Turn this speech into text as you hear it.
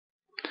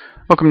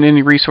Welcome to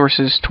Indie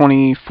Resources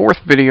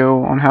 24th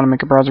video on how to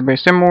make a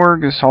browser-based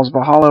MMORPG. This is Halls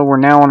Valhalla. We're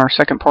now on our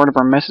second part of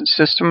our message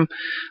system.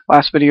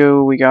 Last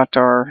video we got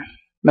our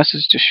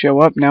message to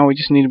show up. Now we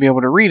just need to be able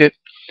to read it.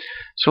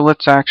 So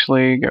let's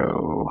actually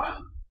go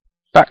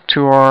back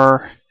to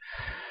our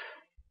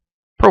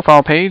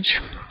profile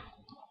page.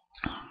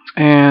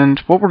 And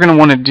what we're going to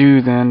want to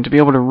do then, to be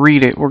able to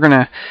read it, we're going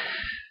to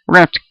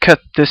have to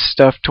cut this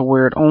stuff to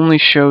where it only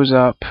shows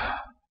up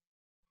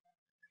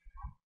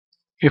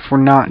if we're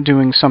not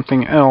doing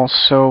something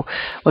else. So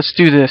let's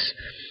do this.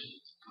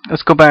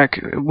 Let's go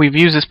back. We've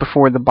used this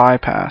before, the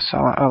bypass.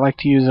 I like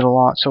to use it a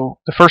lot. So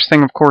the first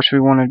thing, of course, we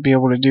want to be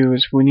able to do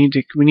is we need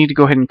to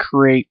go ahead and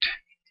create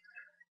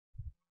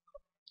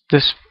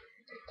this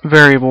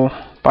variable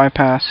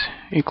bypass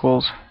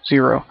equals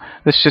 0.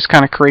 This just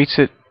kind of creates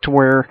it to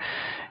where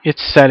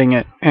it's setting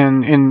it,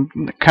 and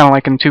kind of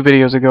like in 2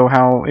 videos ago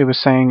how it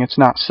was saying it's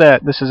not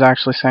set, this is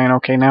actually saying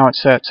okay, now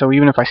it's set. So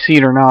even if I see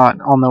it or not,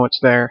 I'll know it's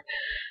there.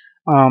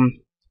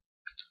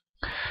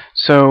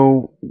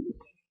 So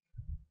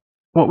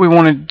what we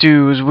want to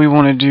do is we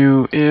want to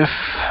do if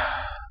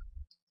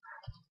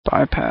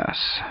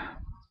bypass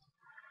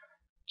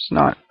is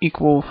not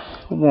equal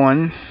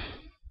 1,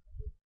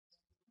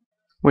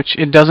 which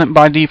it doesn't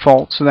by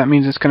default, so that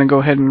means it's going to go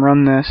ahead and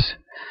run this,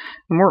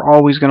 and we're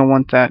always going to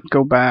want that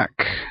go back.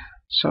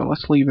 So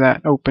let's leave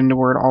that open to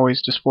where it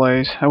always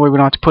displays. That way we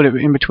don't have to put it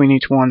in between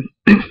each one.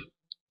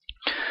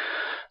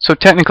 So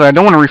technically I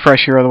don't want to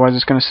refresh here, otherwise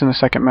it's going to send a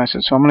second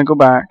message. So I'm going to go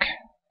back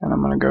and I'm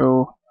going to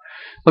go,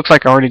 looks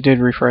like I already did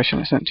refresh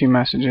and it sent 2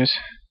 messages.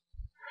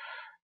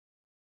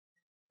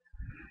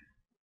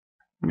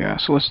 Yeah,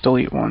 so let's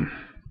delete one.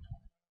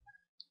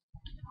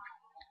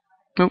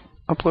 Nope,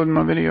 uploading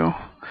my video.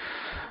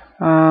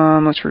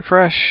 Let's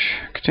refresh,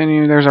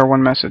 continue. There's our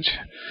 1 message.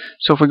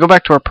 So if we go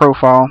back to our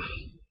profile,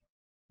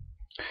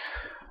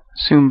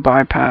 assume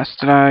bypass,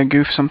 did I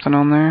goof something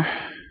on there?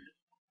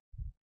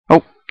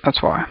 Oh,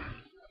 that's why.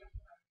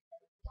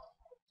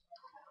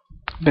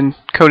 Been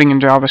coding in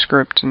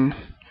JavaScript and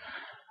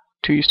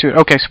too used to it.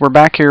 Okay, so we're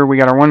back here. We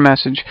got our 1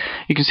 message.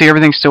 You can see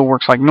everything still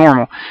works like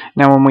normal.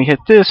 Now when we hit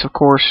this, of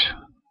course,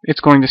 it's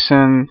going to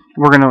send,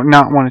 we're going to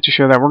not want it to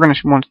show that. We're going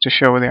to want it to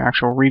show the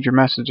actual read your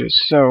messages.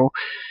 So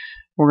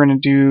we're going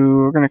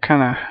to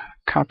kind of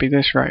copy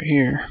this right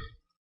here.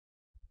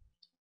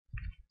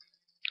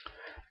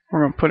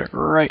 We're going to put it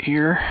right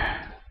here.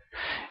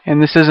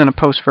 And this isn't a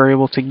post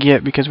variable to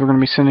get because we're going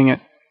to be sending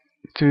it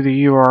through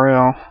the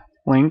URL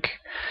link.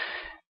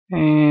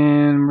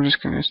 And we're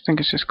just going to think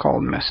it's just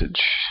called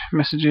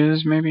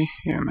messages maybe.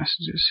 Yeah,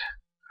 messages.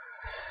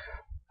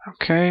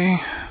 Okay.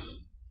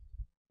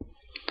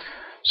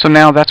 So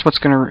now that's what's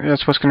going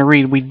to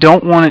read. We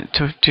don't want it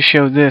to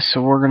show this,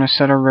 so we're going to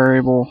set our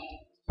variable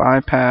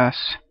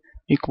bypass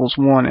equals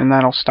 1, and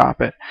that'll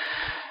stop it.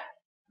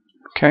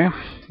 Okay.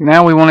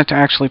 Now we want it to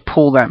actually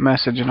pull that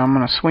message, and I'm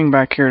going to swing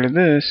back here to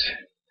this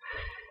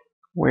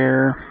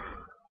where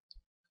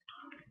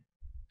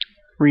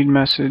read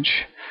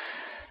message.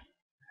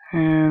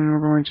 And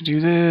we're going to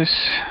do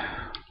this.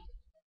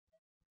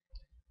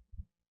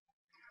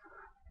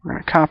 We're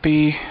going to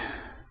copy.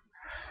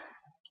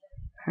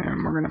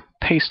 And we're going to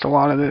paste a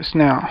lot of this.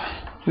 Now,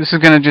 this is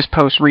going to just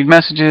post read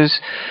messages.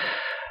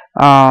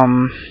 We're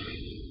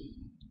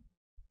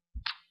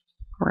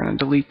going to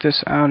delete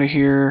this out of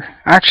here.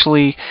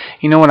 Actually,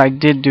 you know what? I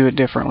did do it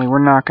differently.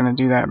 We're not going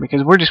to do that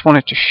because we just want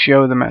it to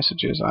show the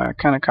messages. I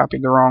kind of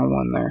copied the wrong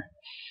one there.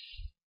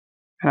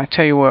 And I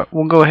tell you what,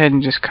 we'll go ahead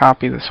and just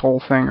copy this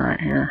whole thing right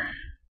here.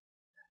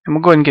 And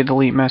we'll go ahead and get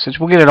delete message.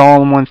 We'll get it all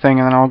in one thing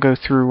and then I'll go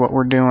through what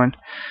we're doing.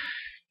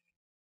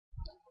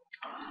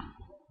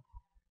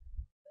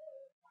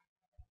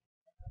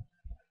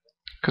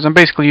 Because I'm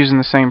basically using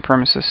the same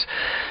premises.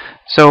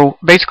 So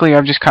basically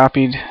I've just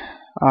copied.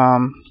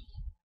 The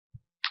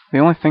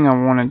only thing I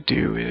want to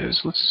do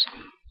is,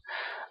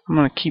 I'm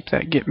going to keep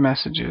that get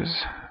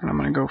messages. And I'm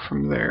going to go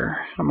from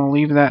there. I'm going to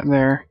leave that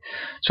there.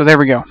 So there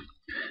we go.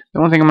 The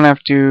only thing I'm going to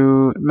have to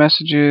do,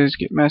 messages,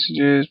 get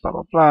messages, blah,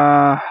 blah,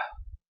 blah.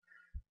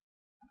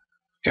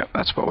 Yep,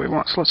 that's what we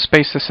want. So let's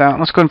space this out.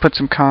 Let's go ahead and put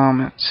some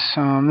comments.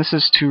 This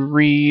is to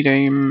read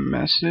a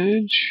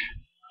message.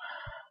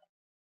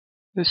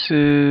 This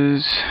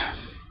is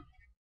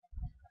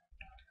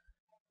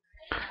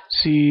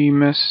see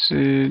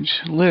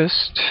message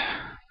list.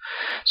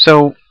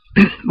 So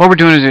what we're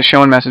doing is just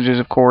showing messages,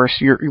 of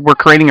course. We're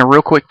creating a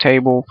real quick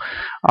table,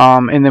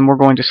 and then we're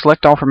going to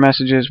select all for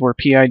messages where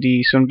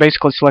PID, so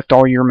basically select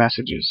all your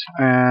messages.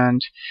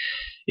 And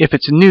if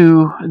it's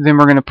new, then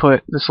we're going to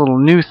put this little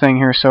new thing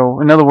here. So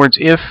in other words,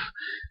 if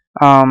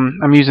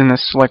I'm using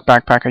this select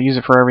backpack, I use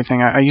it for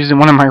everything. I used it in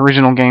one of my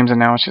original games, and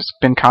now it's just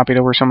been copied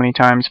over so many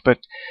times, but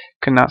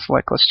could not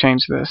select. Let's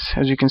change this.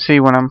 As you can see,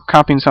 when I'm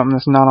copying something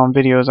that's not on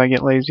videos, I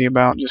get lazy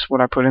about just what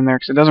I put in there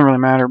because it doesn't really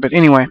matter. But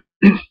anyway.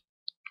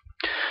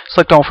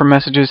 Select all for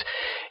messages.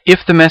 If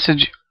the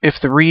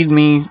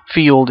readme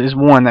field is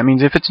 1, that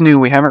means if it's new,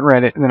 we haven't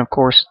read it, then of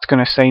course it's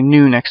going to say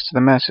new next to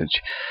the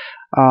message.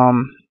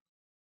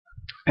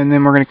 And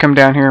then we're going to come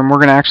down here and we're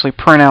going to actually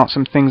print out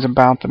some things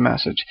about the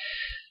message.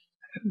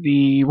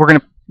 we're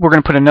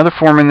gonna put another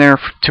form in there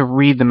to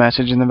read the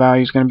message, and the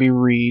value is going to be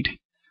read.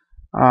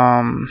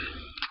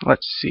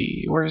 Let's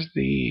see, where's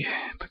the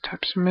put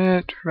type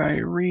submit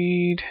value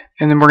read,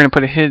 and then we're going to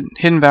put a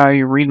hidden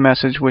value read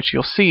message, which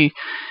you'll see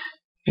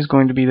is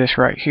going to be this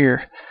right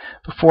here.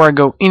 Before I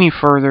go any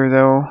further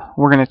though,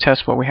 we're going to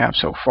test what we have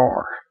so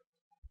far,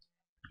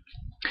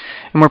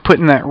 and we're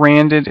putting that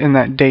randed in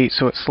that date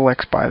so it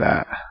selects by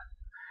that.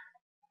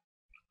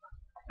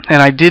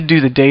 And I did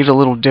do the date a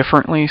little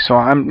differently, so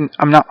I'm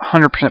not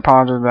 100%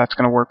 positive that's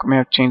going to work. We may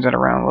have to change that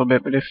around a little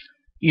bit, but if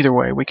either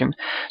way we can.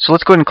 So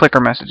let's go ahead and click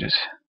our messages.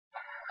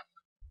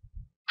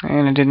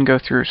 And it didn't go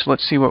through, so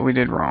let's see what we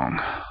did wrong.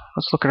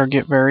 Let's look at our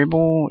get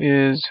variable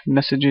is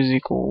messages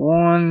equal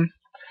 1.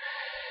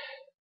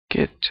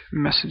 Get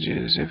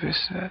messages if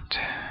it's that.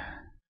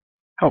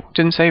 Oh,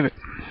 didn't save it.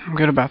 I'm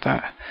good about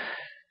that.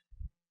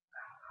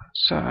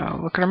 So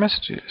look at our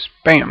messages.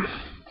 Bam.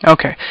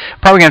 Okay.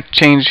 Probably going to have to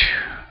change.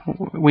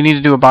 We need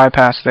to do a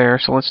bypass there,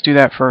 so let's do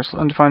that first.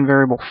 Undefined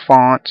variable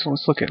font. So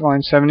let's look at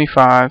line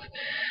 75.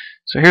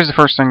 So here's the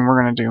first thing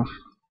we're going to do.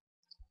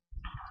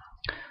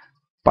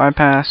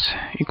 Bypass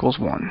equals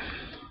 1.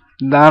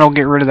 That'll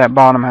get rid of that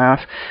bottom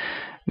half.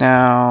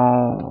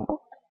 Now,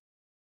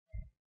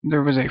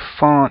 there was a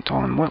font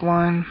on what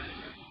line?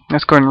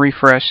 Let's go ahead and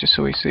refresh just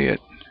so we see it.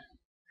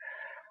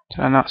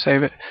 Did I not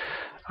save it?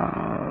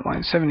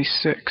 Line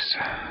 76.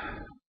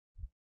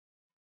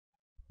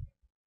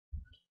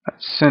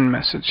 That's send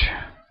message.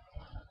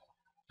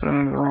 Put it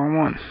under the wrong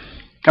one.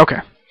 Okay.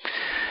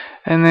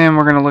 And then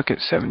we're going to look at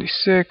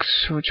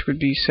 76, which would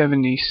be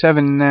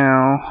 77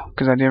 now,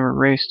 because I never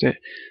erased it.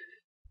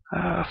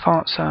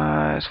 Font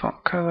size,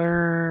 font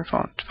color,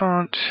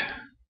 font.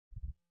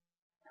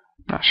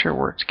 Not sure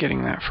where it's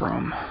getting that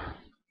from.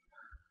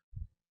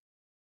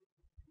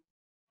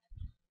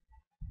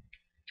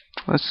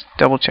 Let's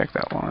double check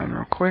that line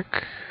real quick.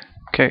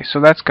 Okay, so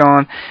that's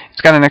gone.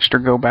 It's got an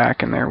extra go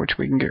back in there, which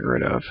we can get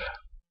rid of.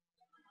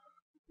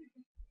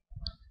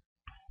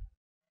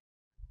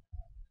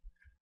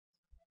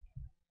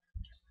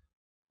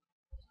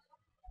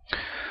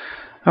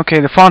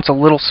 Okay, the font's a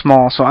little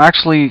small, so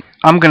actually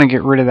I'm going to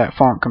get rid of that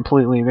font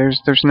completely.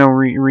 There's no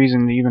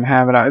reason to even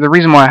have it. The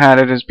reason why I had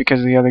it is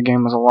because the other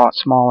game was a lot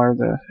smaller.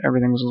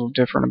 Everything was a little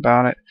different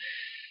about it.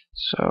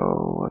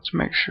 So let's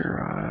make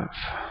sure I've...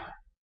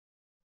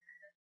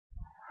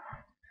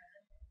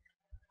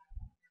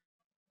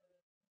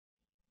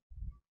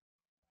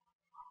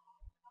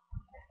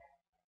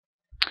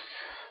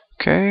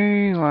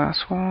 Okay,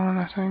 last one,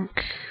 I think.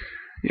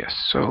 Yes,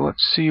 so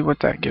let's see what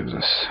that gives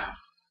us.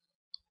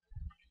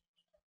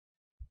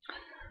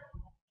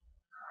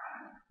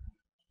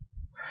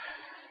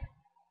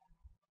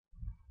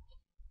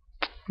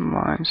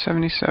 Line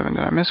 77,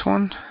 did I miss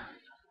one?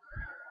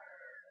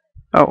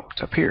 Oh,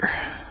 it's up here.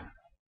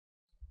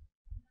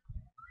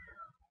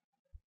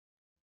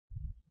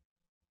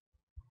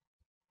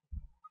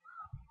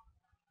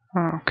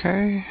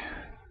 Okay,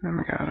 then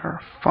we got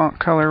our font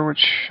color,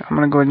 which I'm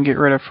going to go ahead and get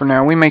rid of for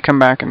now. We may come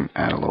back and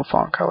add a little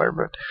font color,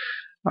 but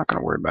I'm not going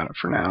to worry about it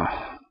for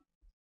now.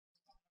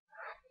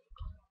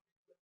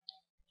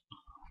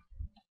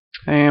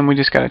 And we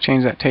just got to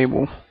change that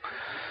table.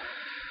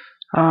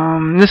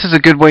 This is a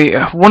good way.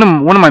 One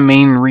of my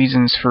main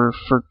reasons for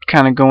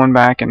kind of going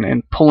back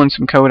and pulling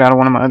some code out of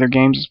one of my other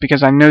games is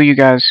because I know you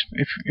guys,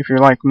 if you're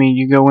like me,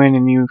 you go in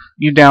and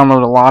you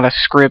download a lot of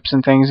scripts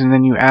and things, and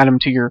then you add them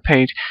to your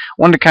page.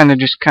 I wanted to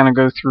just kind of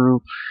go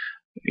through,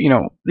 you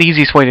know, the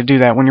easiest way to do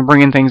that when you're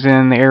bringing things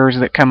in, the errors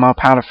that come up,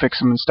 how to fix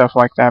them and stuff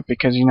like that,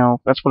 because you know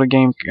that's what a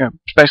game,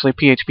 especially a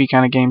PHP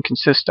kind of game,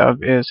 consists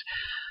of is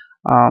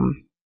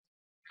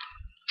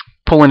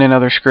pulling in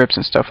other scripts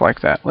and stuff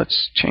like that.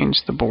 Let's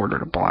change the border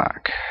to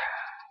black.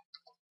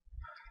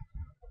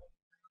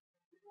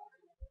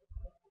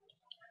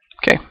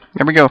 Okay,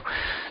 there we go.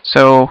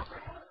 So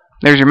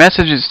there's your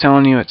message. It's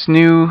telling you it's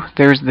new.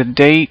 There's the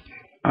date.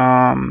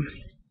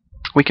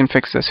 We can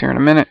fix this here in a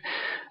minute.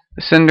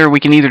 The sender, we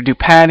can either do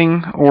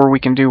padding, or we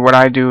can do what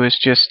I do is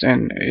just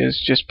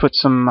put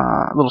some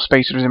little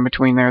spacers in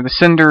between there. The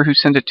sender who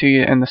sent it to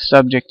you and the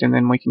subject, and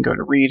then we can go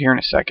to read here in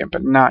a second,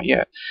 but not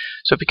yet.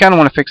 So if you kind of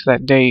want to fix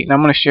that date, and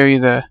I'm going to show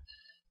you the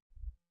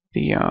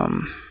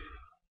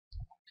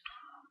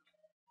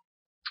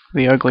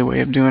ugly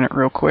way of doing it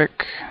real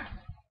quick.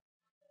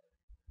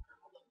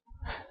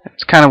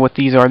 That's kind of what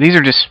these are. These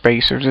are just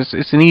spacers.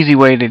 It's an easy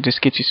way to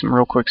just get you some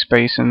real quick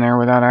space in there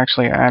without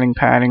actually adding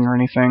padding or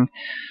anything.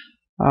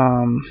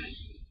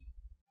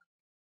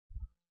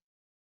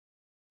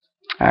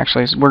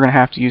 Actually, we're going to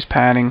have to use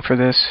padding for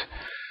this.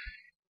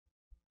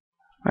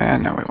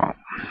 And no, we won't.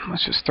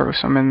 Let's just throw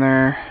some in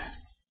there.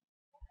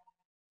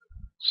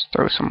 Let's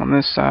throw some on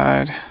this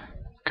side.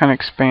 Kind of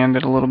expand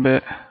it a little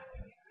bit.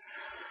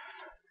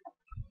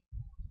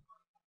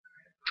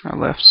 I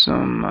left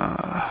some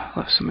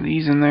of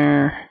these in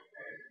there.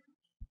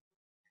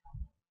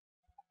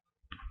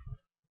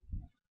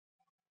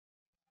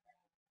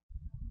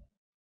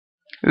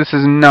 This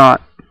is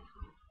not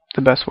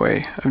the best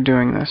way of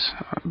doing this,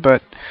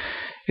 but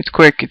it's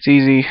quick, it's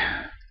easy.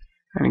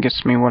 and it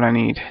gets me what I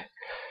need.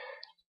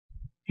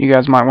 You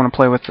guys might want to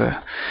play with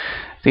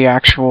the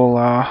actual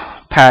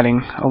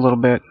padding a little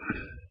bit.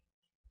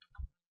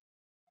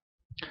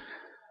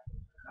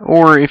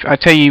 Or if I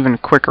tell you even a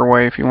quicker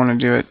way, if you want to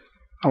do it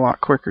a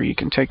lot quicker, you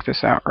can take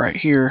this out right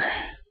here,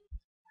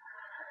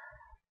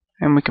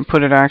 and we can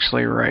put it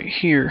actually right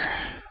here.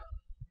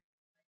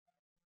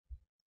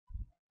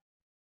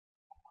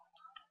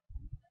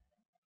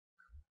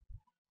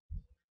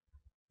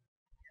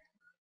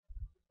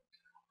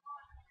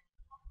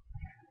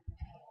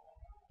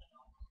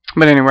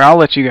 But anyway, I'll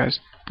let you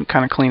guys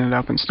kind of clean it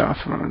up and stuff.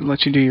 I'll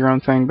let you do your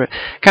own thing, but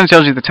it kind of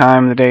tells you the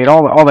time, the date,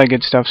 all that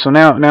good stuff. So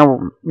now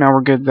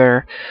we're good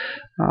there.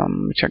 Let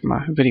me check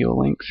my video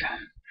length.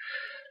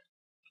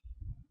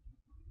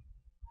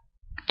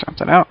 Drop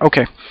that out.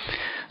 Okay.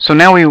 So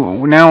now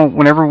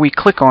whenever we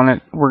click on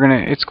it,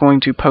 it's going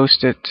to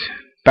post it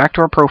back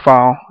to our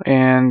profile,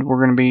 and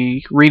we're going to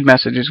be read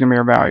message is going to be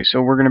our value.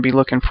 So we're going to be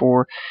looking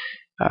for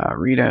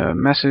read a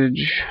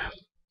message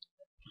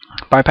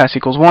bypass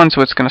equals 1,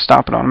 so it's going to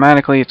stop it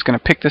automatically. It's going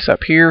to pick this up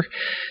here.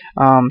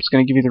 It's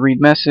going to give you the read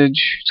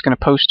message. It's going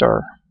to post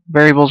our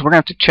variables. We're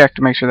going to have to check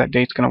to make sure that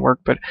date's going to work.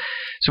 But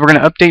so we're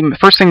going to update. The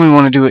first thing we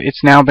want to do,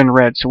 it's now been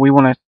read, so we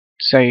want to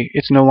say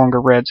it's no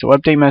longer read. So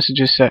update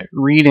messages set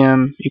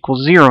readm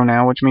equals 0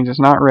 now, which means it's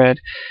not read,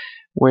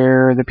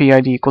 where the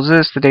PID equals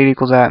this, the date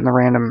equals that, and the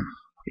random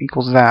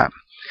equals that.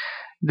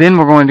 Then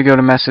we're going to go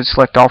to message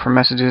select all for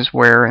messages,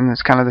 where, and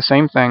it's kind of the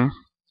same thing.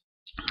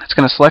 It's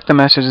going to select the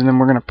message, and then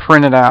we're going to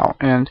print it out.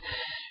 And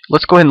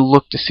let's go ahead and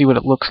look to see what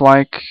it looks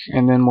like,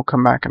 and then we'll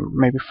come back and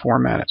maybe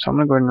format it. So I'm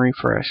going to go ahead and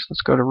refresh.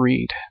 Let's go to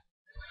read.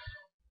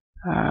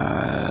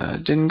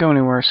 Didn't go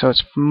anywhere, so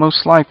it's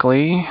most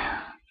likely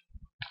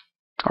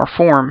our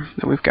form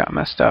that we've got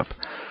messed up.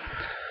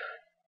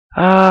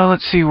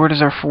 Let's see, where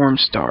does our form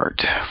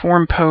start?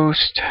 Form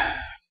post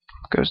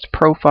goes to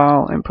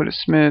profile, input is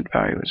submit,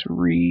 value is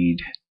read.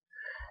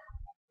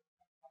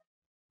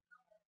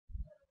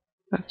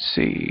 Let's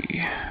see.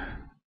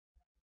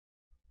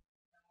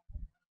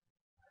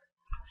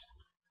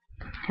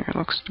 Here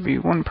looks to be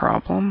one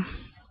problem.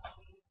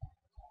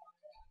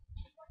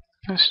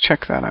 Let's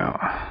check that out.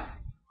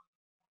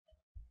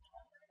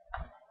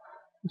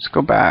 Let's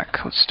go back.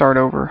 Let's start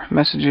over.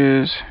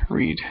 Messages,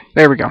 read.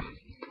 There we go.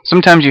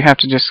 Sometimes you have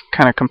to just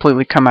kind of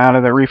completely come out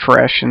of the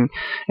refresh and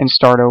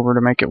start over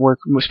to make it work,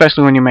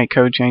 especially when you make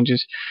code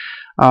changes.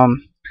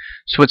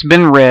 So it's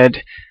been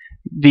read.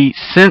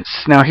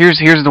 Now here's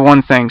the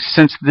one thing.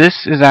 Since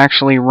this is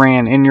actually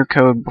ran in your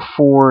code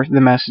before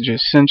the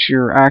messages, since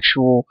your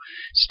actual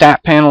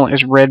stat panel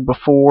is read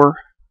before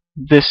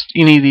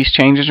any of these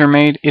changes are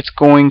made, it's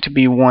going to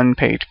be one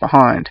page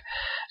behind.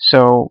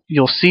 So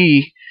you'll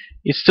see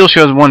it still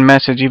shows one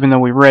message even though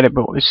we read it,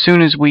 but as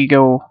soon as we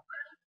go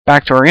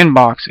back to our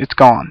inbox, it's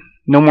gone.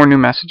 No more new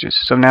messages.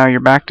 So now you're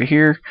back to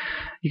here.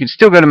 You can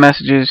still go to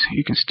messages,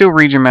 you can still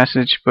read your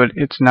message, but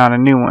it's not a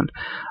new one.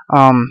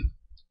 I'm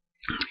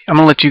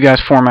gonna let you guys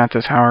format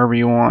this however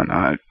you want.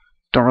 I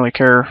don't really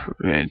care.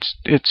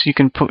 You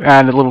can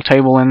add a little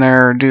table in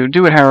there, or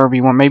do it however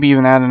you want. Maybe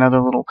even add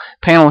another little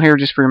panel here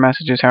just for your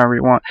messages, however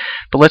you want.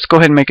 But let's go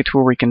ahead and make it to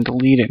where we can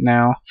delete it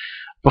now.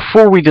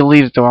 Before we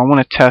delete it though, I want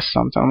to test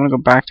something. I'm going to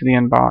go back to the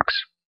inbox.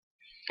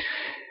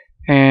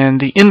 And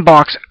the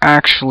inbox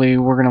actually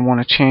we're going to want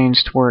to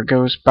change to where it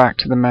goes back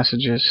to the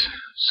messages.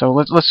 So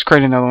let's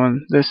create another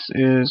one. This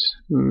is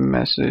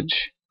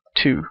message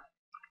 2.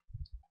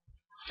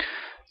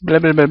 Blah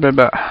blah blah blah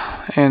blah.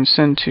 And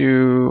send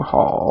to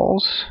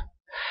halls.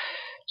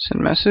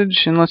 Send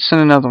message, and let's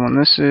send another one.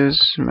 This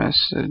is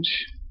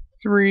message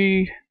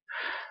 3.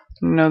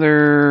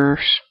 Another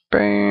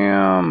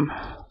spam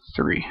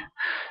 3.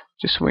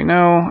 Just so we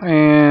know.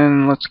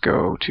 And let's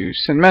go to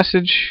send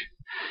message.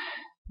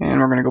 And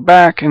we're going to go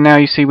back, and now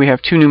you see we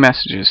have 2 new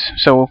messages.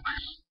 So,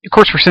 of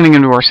course, we're sending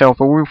them to ourselves,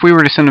 but if we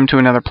were to send them to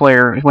another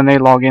player, when they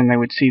log in, they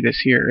would see this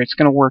here. It's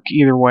going to work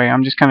either way.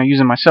 I'm just kind of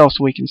using myself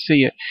so we can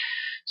see it.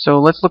 So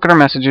let's look at our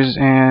messages,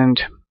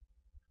 and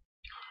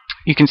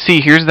you can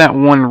see here's that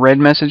one red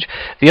message.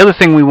 The other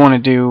thing we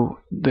want to do,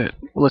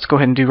 let's go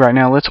ahead and do right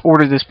now, let's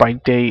order this by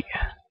date,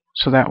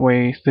 so that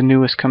way the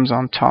newest comes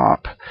on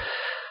top.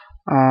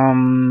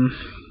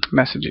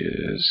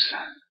 Messages.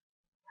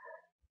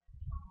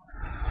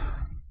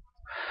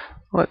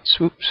 Let's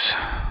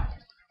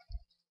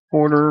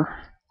order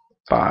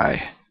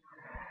by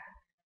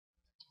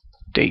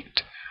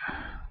date.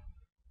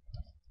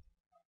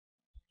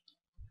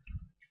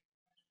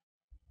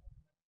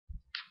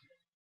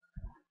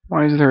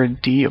 Why is there a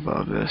D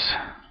above this?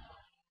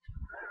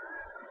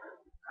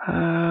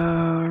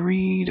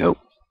 Read. Oh,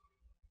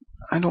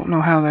 I don't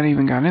know how that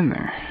even got in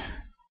there.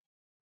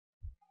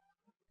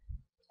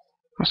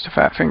 Must have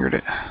fat fingered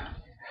it.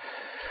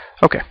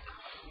 Okay.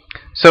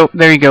 So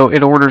there you go.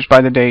 It orders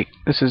by the date.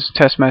 This is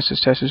test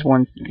message. Test is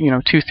 1,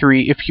 2,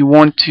 3. If you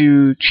want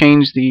to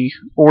change the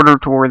order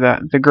to where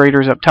the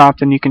grader's up top,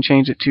 then you can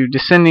change it to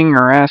descending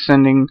or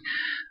ascending.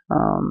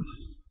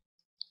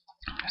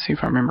 Let's see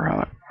if I remember how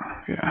that.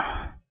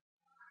 Yeah.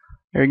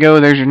 There you go.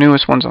 There's your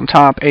newest ones on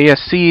top.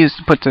 ASC is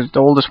to put the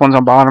oldest ones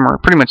on bottom, or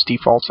pretty much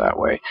defaults that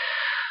way.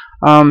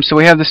 So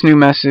we have this new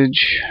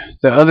message.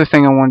 The other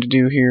thing I wanted to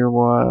do here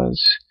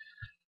was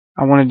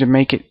I wanted to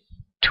make it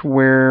to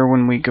where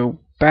when we go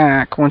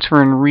back, once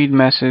we're in read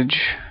message,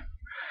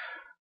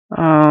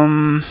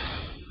 go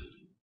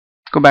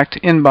back to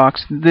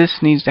inbox. This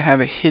needs to have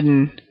a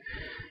hidden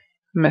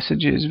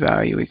messages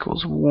value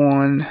equals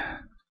 1.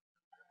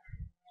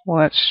 Well,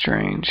 that's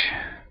strange.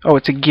 Oh,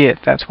 it's a get.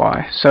 That's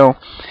why. So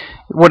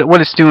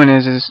what it's doing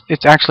is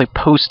it's actually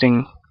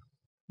posting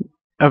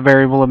a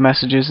variable of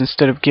messages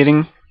instead of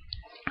getting.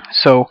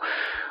 So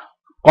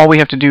all we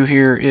have to do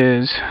here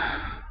is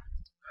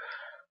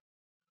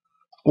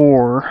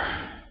or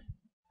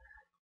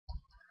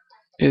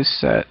is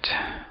set.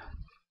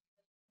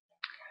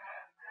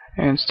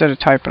 And instead of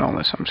typing all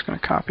this, I'm just going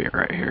to copy it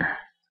right here.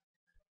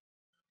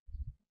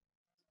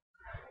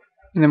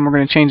 And then we're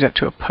going to change that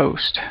to a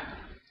post.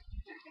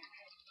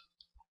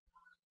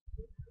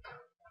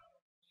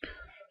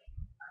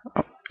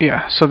 Oh,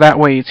 yeah, so that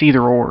way it's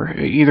either or.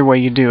 Either way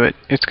you do it,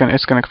 it's going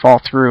to fall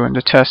through. And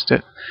to test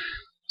it,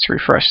 let's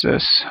refresh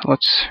this.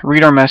 Let's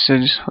read our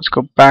message. Let's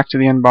go back to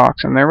the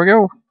inbox, and there we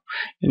go.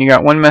 And you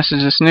got one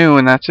message that's new,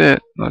 and that's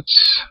it.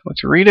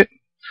 Let's read it.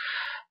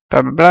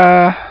 Blah blah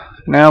blah.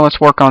 Now let's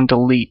work on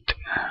delete.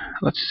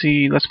 Let's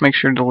see. Let's make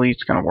sure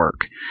delete's going to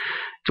work.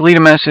 Delete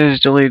a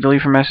message.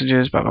 Delete for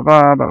messages. Blah blah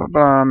blah blah blah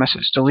blah.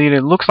 Message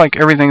deleted. Looks like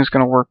everything's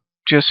going to work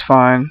just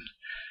fine.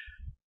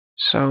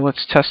 So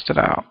let's test it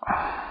out.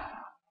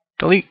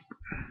 Delete.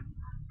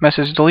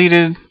 Message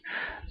deleted.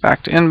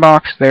 Back to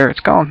inbox. There, it's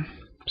gone.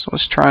 So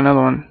let's try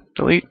another one.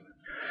 Delete.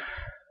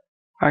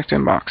 Back to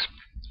inbox.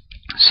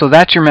 So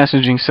that's your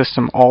messaging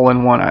system all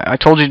in one. I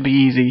told you it'd be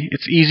easy.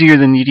 It's easier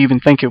than you'd even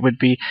think it would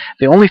be.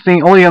 The only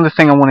other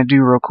thing I want to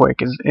do real quick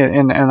is,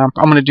 and I'm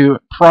going to do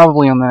it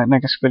probably on the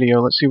next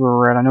video. Let's see where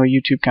we're at. I know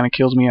YouTube kind of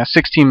kills me.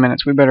 16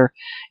 minutes. We better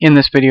end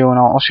this video, and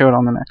I'll show it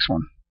on the next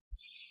one.